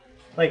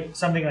 Like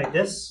something like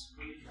this?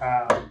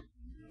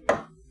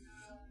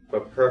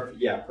 But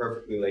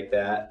perfectly like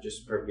that,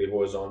 just perfectly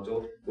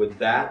horizontal. Would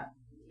that,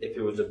 if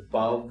it was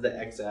above the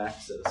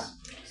x-axis,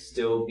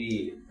 still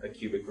be a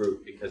cubic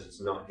root because it's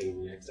not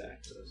hitting the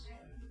x-axis?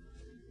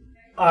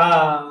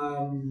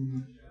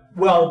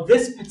 Well,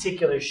 this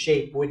particular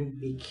shape wouldn't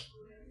be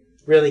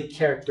really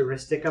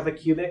characteristic of a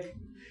cubic.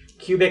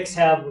 Cubics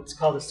have what's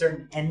called a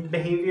certain end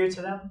behavior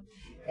to them.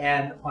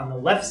 And on the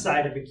left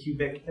side of a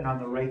cubic and on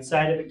the right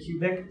side of a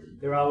cubic,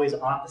 they're always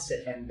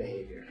opposite end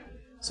behavior.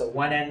 So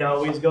one end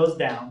always goes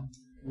down,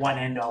 one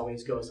end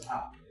always goes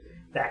up.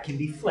 That can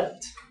be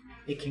flipped.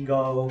 It can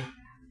go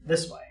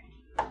this way.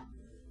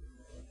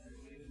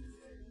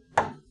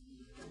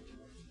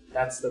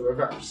 That's the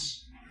reverse.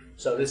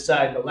 So this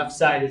side, the left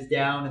side is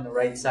down and the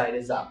right side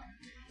is up.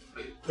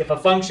 If a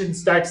function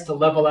starts to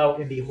level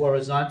out and be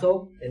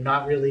horizontal and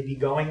not really be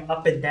going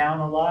up and down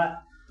a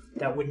lot,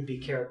 that wouldn't be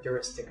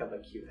characteristic of a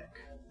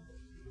cubic.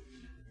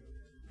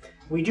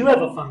 We do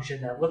have a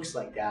function that looks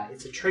like that.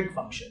 It's a trig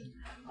function.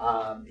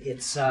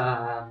 It's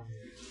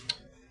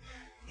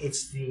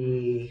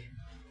the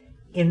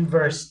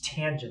inverse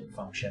tangent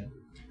function.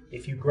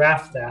 If you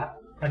graph that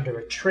under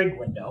a trig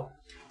window,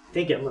 I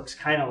think it looks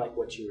kind of like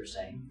what you were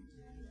saying.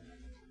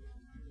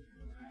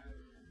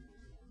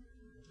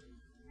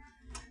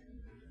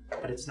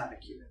 But it's not a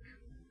cubic.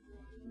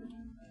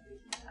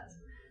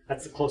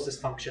 That's the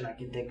closest function I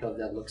can think of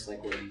that looks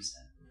like what you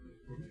said.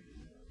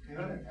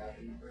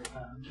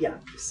 Yeah,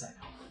 this side.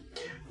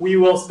 We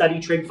will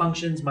study trig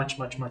functions much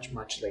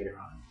later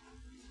on.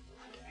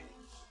 Okay.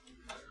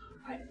 All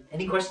right.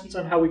 Any questions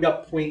on how we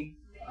got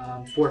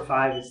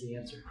 0.45 is the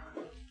answer?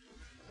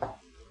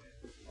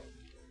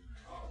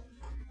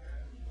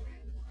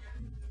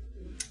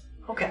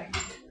 Okay,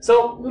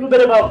 so a little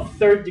bit about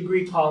third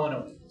degree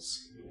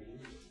polynomials.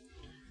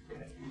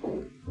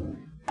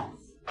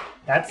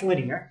 That's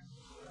linear,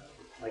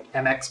 like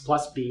mx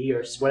plus b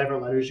or whatever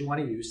letters you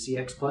want to use,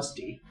 cx plus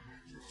d.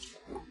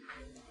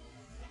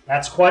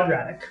 That's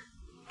quadratic.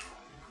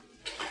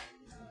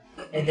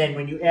 And then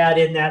when you add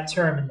in that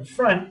term in the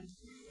front,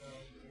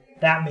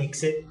 that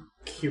makes it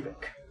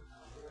cubic.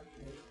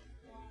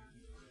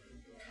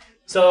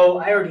 So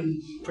I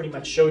already pretty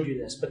much showed you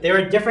this, but there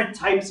are different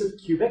types of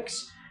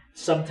cubics.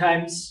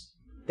 Sometimes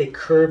they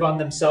curve on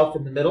themselves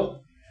in the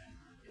middle.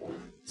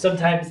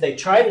 Sometimes they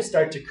try to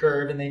start to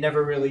curve and they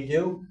never really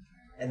do,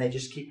 and they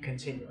just keep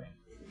continuing.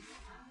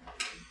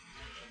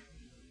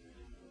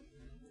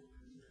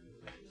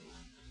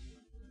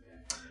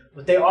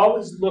 But they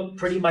always look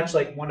pretty much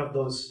like one of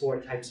those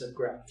four types of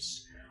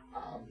graphs.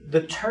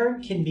 The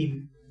turn can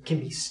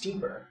be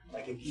steeper,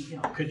 like it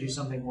could do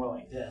something more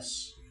like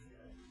this.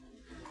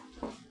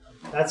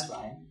 That's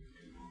fine.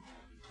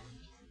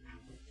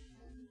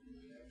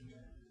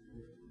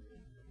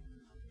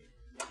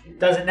 It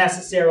doesn't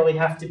necessarily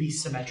have to be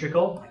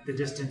symmetrical, like the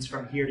distance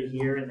from here to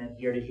here and then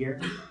here to here.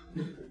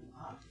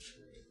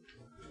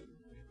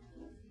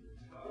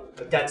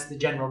 But that's the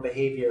general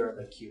behavior of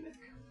a cubic.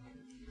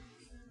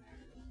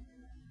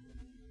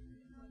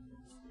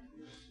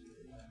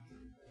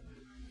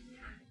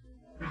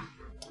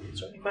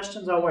 So any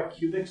questions on what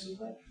cubics look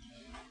like?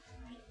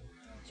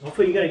 So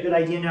hopefully you got a good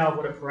idea now of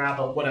what a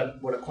parabola,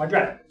 what a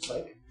quadratic looks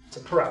like. It's a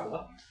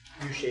parabola,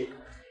 U-shape,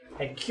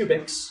 and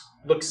cubics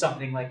look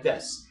something like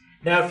this.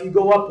 Now if you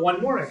go up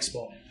one more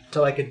exponent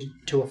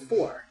to a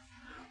 4,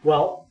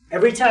 well,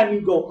 every time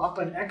you go up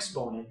an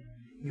exponent,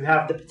 you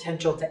have the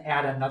potential to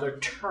add another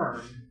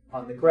term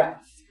on the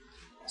graph.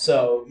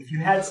 So if you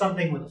had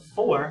something with a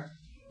 4,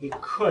 it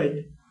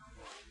could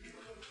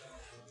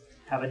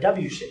have a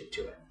W shape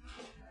to it.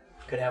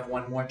 It could have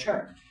one more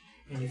term.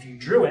 And if you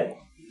drew it,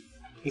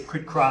 it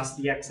could cross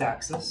the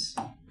x-axis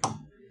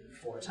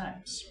 4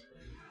 times.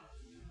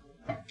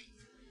 Okay,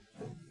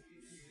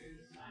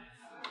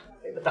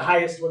 but the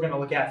highest we're going to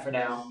look at for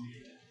now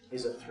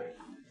is a 3.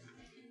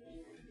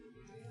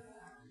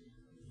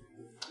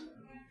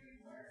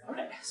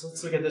 Okay, so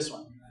let's look at this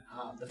one.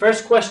 The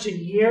first question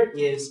here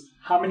is,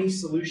 how many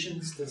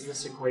solutions does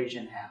this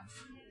equation have?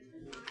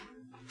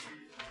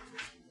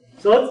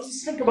 So let's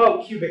just think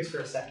about cubics for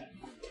a second.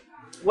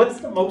 What's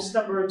the most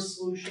number of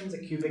solutions a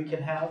cubic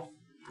can have?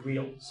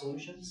 Real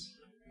solutions?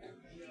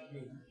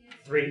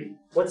 3.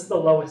 What's the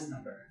lowest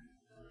number?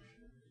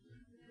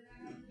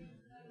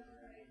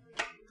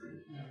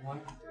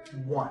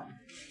 1.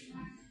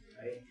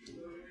 Right?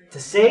 To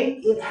say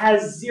it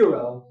has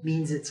 0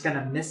 means it's going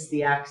to miss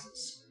the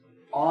axis.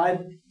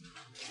 Odd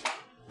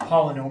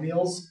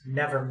polynomials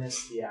never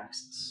miss the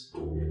axis.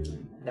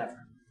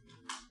 Never.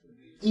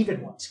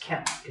 Even ones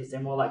can, because they're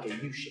more like a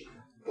U shape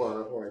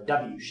or a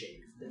W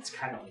shape. That's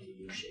kind of like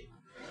a U shape.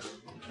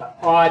 But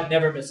odd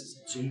never misses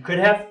it. So you could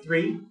have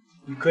 3.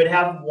 You could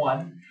have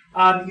 1.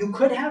 You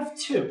could have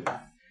 2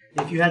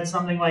 if you had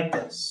something like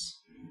this.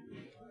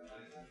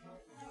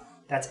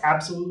 That's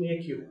absolutely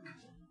a cubic.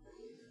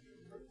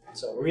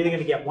 So we're either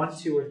going to get 1,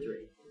 2, or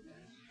 3.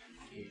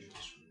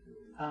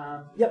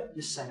 Yep,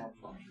 just sign out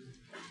for me.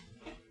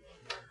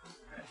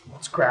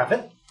 Let's graph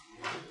it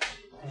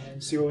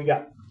and see what we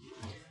got.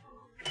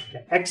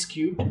 Okay, x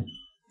cubed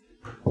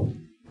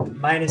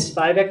minus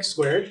 5x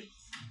squared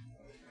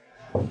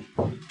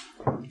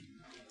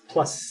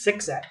plus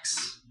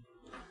 6x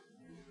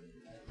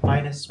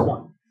minus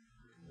 1.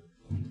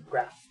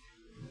 Graph.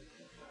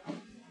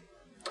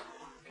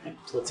 Okay,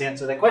 so let's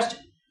answer that question.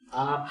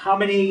 How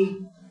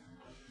many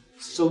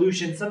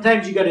solutions?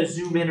 Sometimes you got to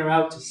zoom in or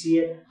out to see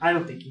it. I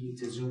don't think you need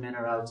to zoom in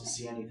or out to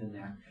see anything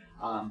there.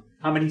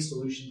 How many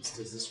solutions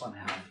does this one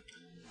have?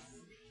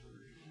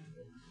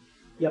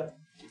 Yep.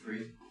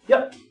 3.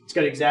 Yep, it's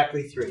got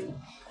exactly 3.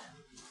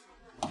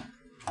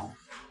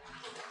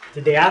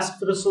 Did they ask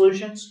for the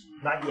solutions?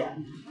 Not yet.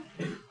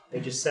 They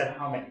just said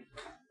how many.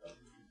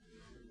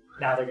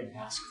 Now they're going to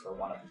ask for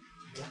one of them.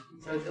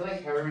 So is it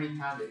like however many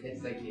times it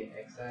hits like the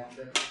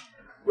x-axis?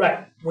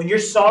 Right. When you're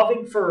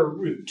solving for a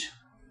root,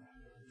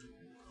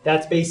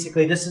 that's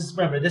basically,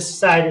 remember, this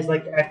side is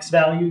like the x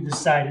value, this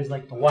side is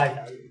like the y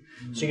value.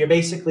 So you're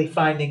basically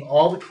finding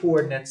all the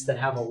coordinates that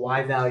have a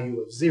y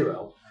value of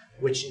 0,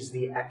 which is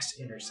the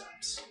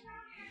x-intercepts.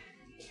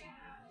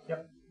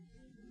 Yep.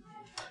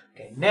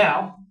 Okay,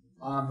 now,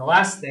 the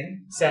last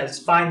thing says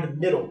find the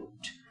middle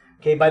root.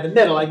 Okay, by the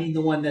middle, I mean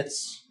the one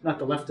that's not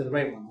the left or the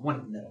right one, the one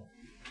in the middle.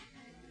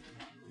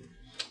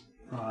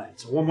 All right,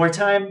 so one more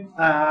time.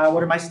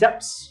 What are my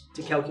steps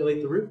to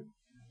calculate the root?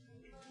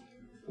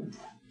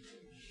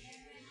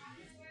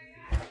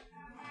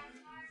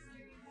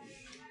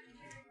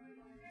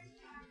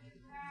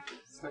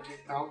 Second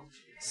calc.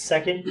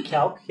 Second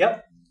calc,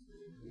 yep.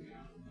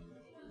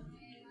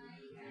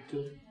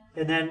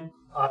 And then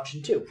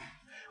option 2.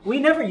 We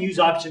never use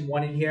option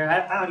 1 in here.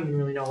 I don't even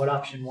really know what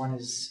option 1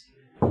 is.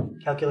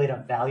 Calculate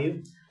a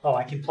value. Oh,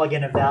 I can plug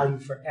in a value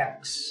for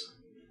x,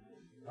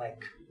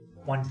 like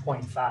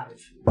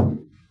 1.5.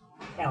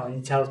 And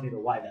it tells me the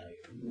y value.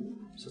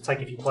 So it's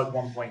like if you plug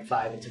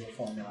 1.5 into the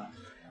formula.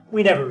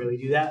 We never really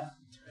do that.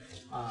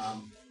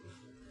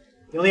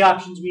 The only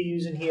options we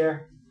use in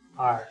here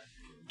are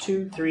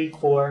 2, 3,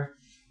 4,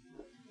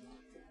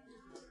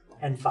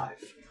 and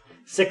 5.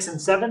 6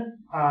 and 7,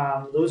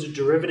 those are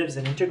derivatives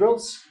and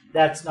integrals.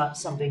 that's not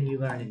something you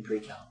learn in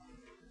pre-calc.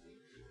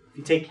 If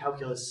you take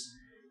calculus,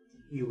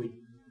 you would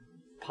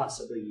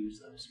possibly use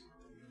those.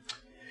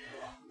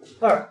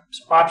 All right,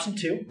 so option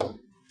 2.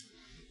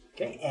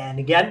 Okay, and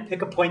again,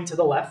 pick a point to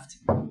the left.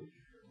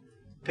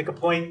 Pick a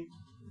point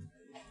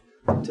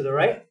to the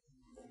right.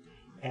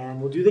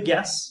 And we'll do the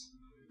guess.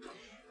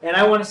 And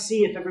I want to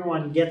see if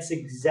everyone gets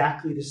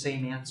exactly the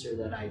same answer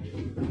that I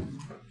do.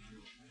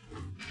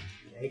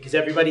 Okay, because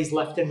everybody's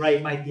left and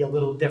right might be a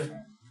little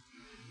different.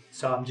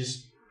 So I'm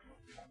just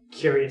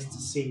curious to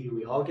see, do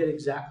we all get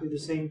exactly the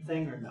same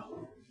thing or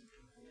no?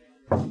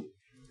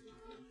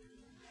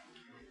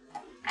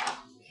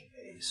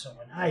 Okay, so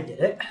when I did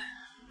it,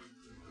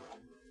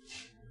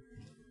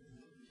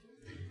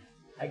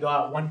 I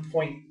got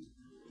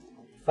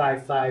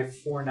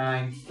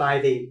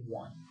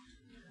 1.5549581.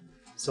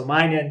 So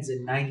mine ends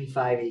in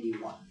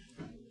 9581.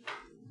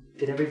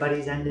 Did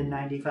everybody's end in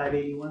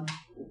 9581?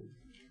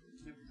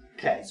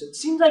 Okay, so it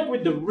seems like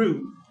with the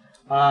root,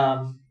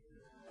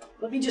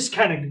 let me just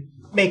kind of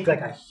make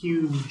like a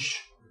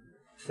huge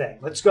thing.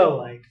 Let's go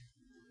like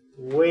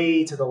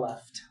way to the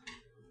left.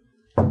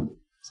 So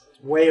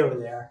it's way over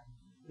there.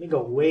 Let me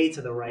go way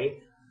to the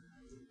right.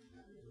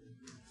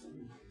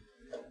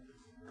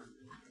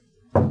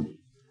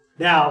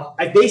 Now,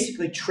 I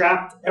basically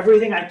trapped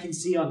everything I can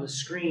see on the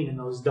screen in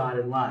those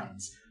dotted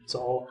lines.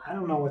 So I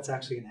don't know what's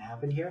actually going to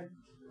happen here.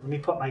 Let me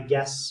put my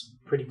guess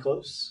pretty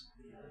close.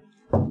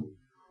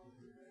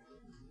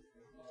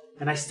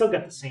 And I still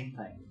got the same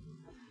thing.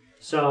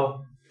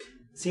 So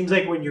it seems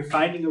like when you're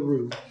finding a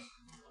root,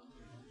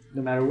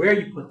 no matter where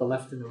you put the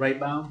left and the right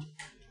bound,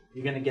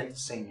 you're going to get the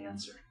same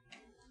answer.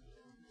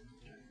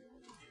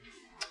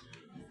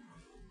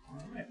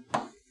 All right.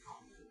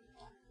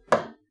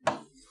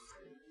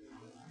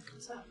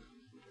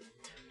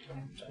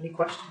 Any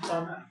questions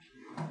on that?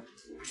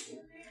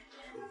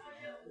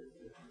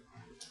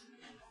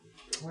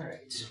 All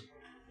right.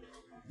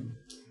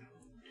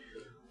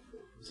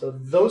 So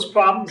those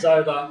problems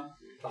are the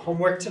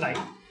homework tonight.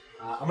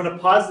 I'm going to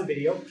pause the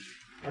video,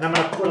 and I'm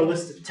going to put a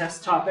list of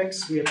test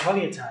topics. We have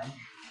plenty of time.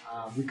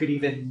 We could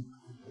even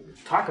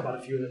talk about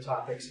a few of the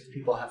topics if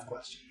people have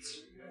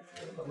questions.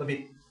 But let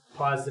me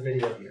pause the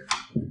video here.